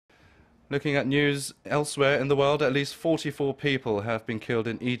Looking at news elsewhere in the world, at least 44 people have been killed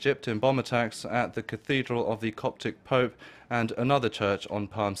in Egypt in bomb attacks at the cathedral of the Coptic Pope and another church on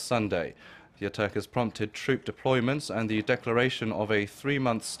Palm Sunday. The attack has prompted troop deployments and the declaration of a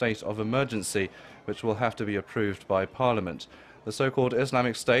 3-month state of emergency, which will have to be approved by Parliament. The so-called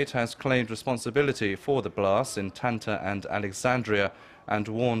Islamic State has claimed responsibility for the blasts in Tanta and Alexandria and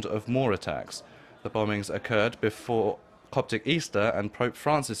warned of more attacks. The bombings occurred before Coptic Easter and Pope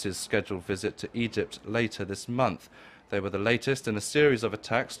Francis's scheduled visit to Egypt later this month. They were the latest in a series of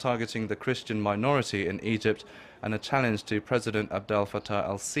attacks targeting the Christian minority in Egypt and a challenge to President Abdel Fattah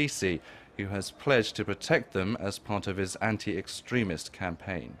al-Sisi, who has pledged to protect them as part of his anti-extremist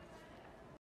campaign.